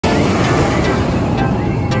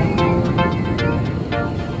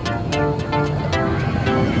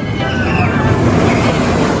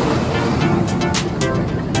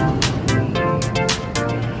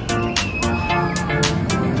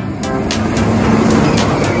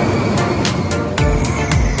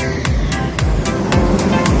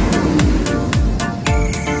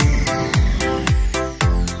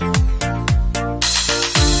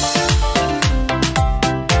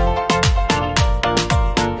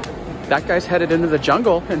That guy's headed into the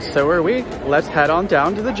jungle, and so are we. Let's head on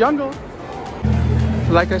down to the jungle.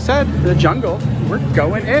 Like I said, the jungle. We're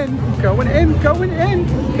going in, going in, going in.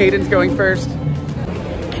 Hayden's going first.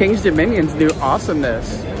 King's Dominion's new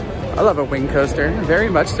awesomeness. I love a wing coaster, very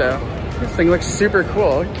much so. This thing looks super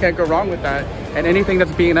cool. Can't go wrong with that. And anything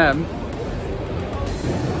that's B&M.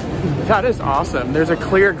 That is awesome. There's a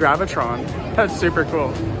clear Gravitron. That's super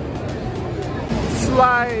cool.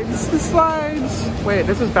 Slides, slides. Wait,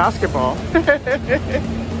 this is basketball.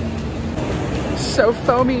 So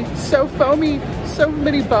foamy, so foamy. So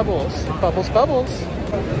many bubbles. Bubbles, bubbles.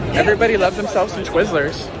 Everybody loves themselves some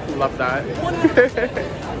Twizzlers. Love that.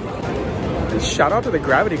 Shout out to the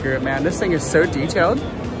Gravity Group, man. This thing is so detailed.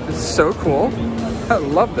 It's so cool. I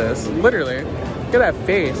love this, literally. Look at that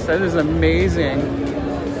face. That is amazing.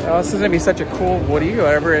 Oh, this is gonna be such a cool Woody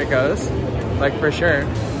wherever it goes. Like, for sure.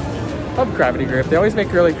 Love Gravity Group. They always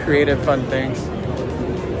make really creative, fun things.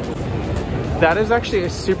 That is actually a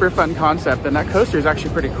super fun concept, and that coaster is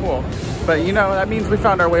actually pretty cool. But you know, that means we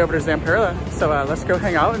found our way over to Zamperla. So let's go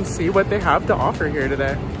hang out and see what they have to offer here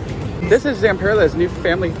today. This is Zamperla's new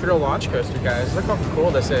family thrill launch coaster, guys. Look how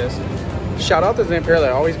cool this is. Shout out to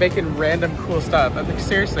Zamperla, always making random cool stuff. I think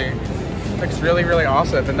seriously, looks really, really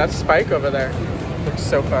awesome. And that spike over there looks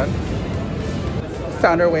so fun.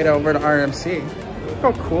 Found our way over to RMC. Look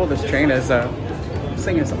how cool this train is though. This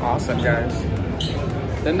thing is awesome, guys.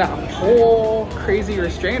 Then that whole crazy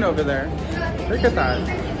restraint over there. Look at that.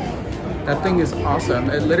 That thing is awesome.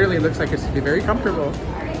 It literally looks like it's very comfortable.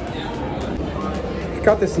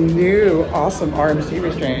 Got this new awesome RMC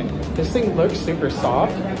restraint. This thing looks super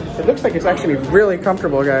soft. It looks like it's actually really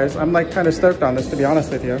comfortable, guys. I'm like kind of stoked on this, to be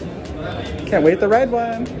honest with you. Can't wait to ride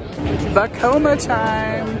one. Vekoma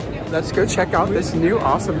time. Let's go check out this new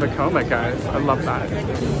awesome Vekoma, guys. I love that.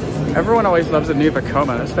 Everyone always loves a new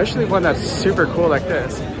Vekoma, especially one that's super cool like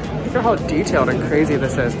this. Look at how detailed and crazy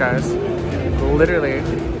this is, guys. Literally,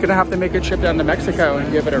 gonna have to make a trip down to Mexico and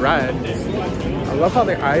give it a ride. I love how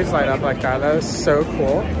the eyes light up like that. That is so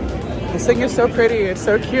cool. This thing is so pretty. It's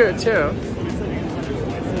so cute too.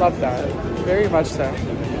 Love that. Very much so.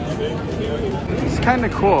 It's kind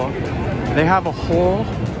of cool. They have a whole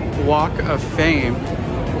walk of fame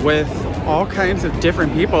with all kinds of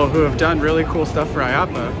different people who have done really cool stuff for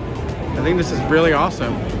IAAPA. I think this is really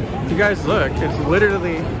awesome. If you guys look, it's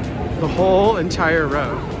literally the whole entire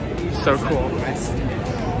row. So cool.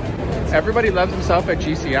 Everybody loves himself at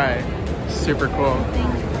GCI. Super cool.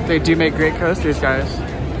 They do make great coasters, guys.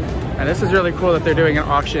 And this is really cool that they're doing an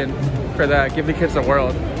auction for the Give the Kids the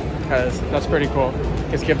World, because that's pretty cool.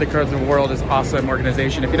 Because Give the Kids the World is an awesome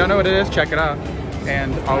organization. If you don't know what it is, check it out.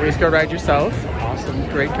 And always go ride yourself. Awesome,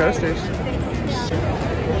 great coasters.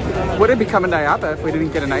 Wouldn't be coming to IAAPA if we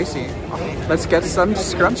didn't get an icy. Let's get some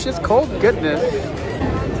scrumptious cold goodness.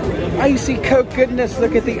 Icy Coke goodness.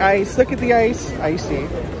 Look at the ice. Look at the ice. Icy.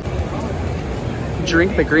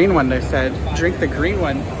 Drink the green one, they said. Drink the green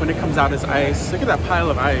one when it comes out as ice. Look at that pile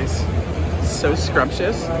of ice. So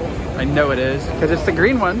scrumptious. I know it is, because it's the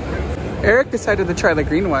green one. Eric decided to try the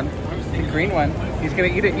green one. The green one. He's gonna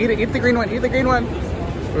eat it, eat it, eat the green one, eat the green one.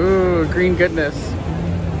 Ooh, green goodness.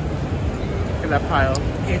 Look at that pile.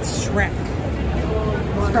 It's Shrek.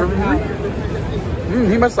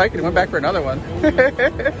 He must like it. He went back for another one.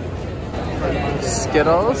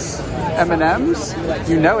 Skittles, M&Ms,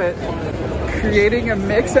 you know it. Creating a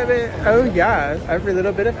mix of it. Oh yeah, every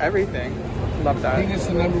little bit of everything. Love that. I think it's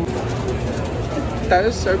the number one. That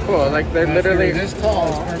is so cool. Like they're literally this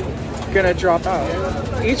tall. Gonna drop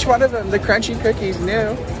out. Each one of them, the crunchy cookies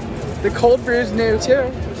new. The cold brew's new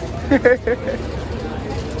too.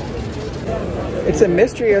 It's a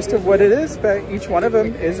mystery as to what it is, but each one of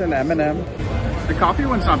them is an M&M. The coffee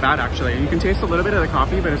one's not bad actually. You can taste a little bit of the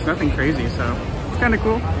coffee, but it's nothing crazy, so it's kind of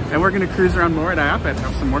cool. And we're gonna cruise around more at IAAPA and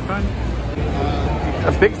have some more fun.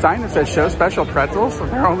 A big sign that says show special pretzels. So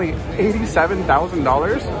they're only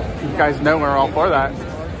 $87,000. You guys know we're all for that.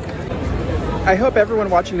 I hope everyone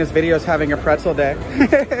watching this video is having a pretzel day.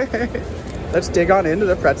 Let's dig on into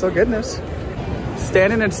the pretzel goodness.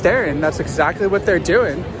 Standing and staring, that's exactly what they're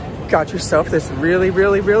doing. Got yourself this really,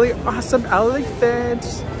 really, really awesome elephant.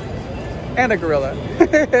 And a gorilla.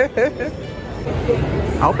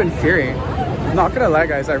 Alpine Fury. Not gonna lie,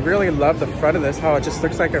 guys, I really love the front of this, how it just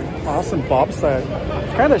looks like an awesome bobsled.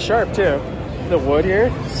 Kind of sharp too. The wood here,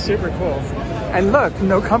 super cool. And look,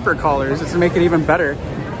 no comfort collars, just to make it even better.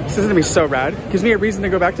 This is gonna be so rad. Gives me a reason to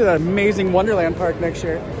go back to that amazing Wonderland park next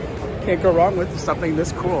year. Can't go wrong with something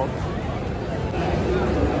this cool.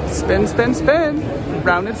 Spin, spin, spin.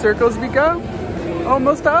 Round in circles we go.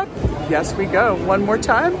 Almost up. Yes, we go. One more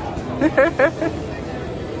time.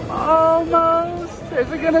 Almost.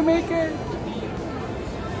 Is it gonna make it?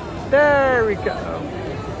 There we go.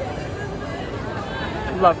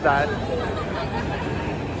 Love that.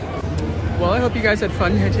 Well, I hope you guys had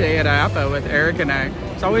fun here today at IAAPA with Eric and I.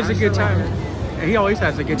 It's always a good time. He always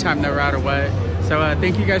has a good time no matter what. So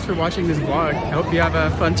thank you guys for watching this vlog. I hope you have a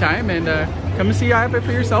fun time, and come and see IAAPA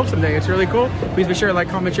for yourself someday. It's really cool. Please be sure to like,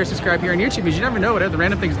 comment, share, subscribe here on YouTube, because you never know what other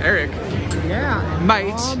random things Eric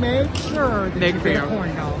might I'll make sure that make you for get you. a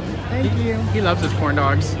corn dog. Thank you. He loves his corn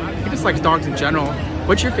dogs. He just likes dogs in general.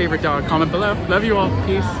 What's your favorite dog? Comment below. Love you all.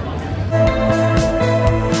 Peace.